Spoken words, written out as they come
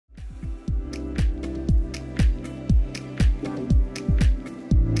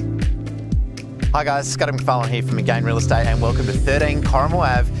Hi guys, Scott McPharlin here from Real Estate and welcome to 13 Corrimal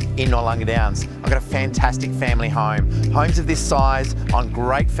Ave in Noarlunga Downs. I've got a fantastic family home. Homes of this size on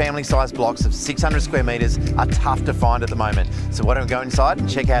great family size blocks of 600 square metres are tough to find at the moment. So why don't we go inside and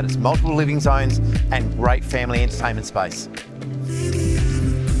check out its multiple living zones and great family entertainment space.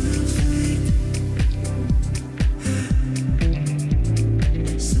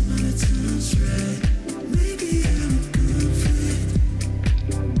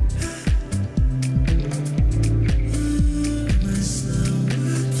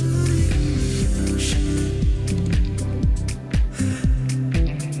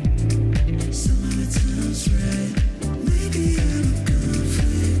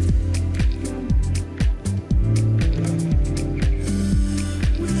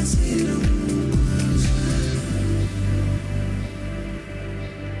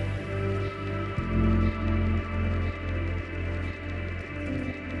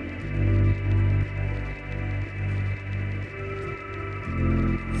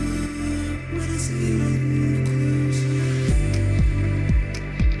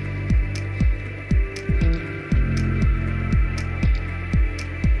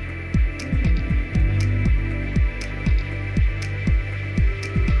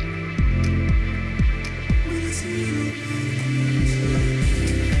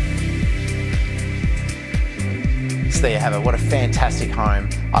 So there you have it, what a fantastic home.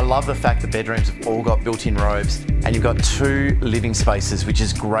 I love the fact the bedrooms have all got built-in robes and you've got 2 living spaces, which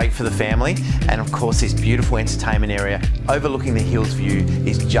is great for the family. And of course this beautiful entertainment area overlooking the hills view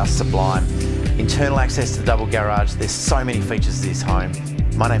is just sublime. Internal access to the double garage, there's so many features to this home.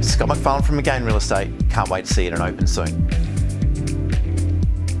 My name's Scott McPharlin from Real Estate. Can't wait to see it and open soon.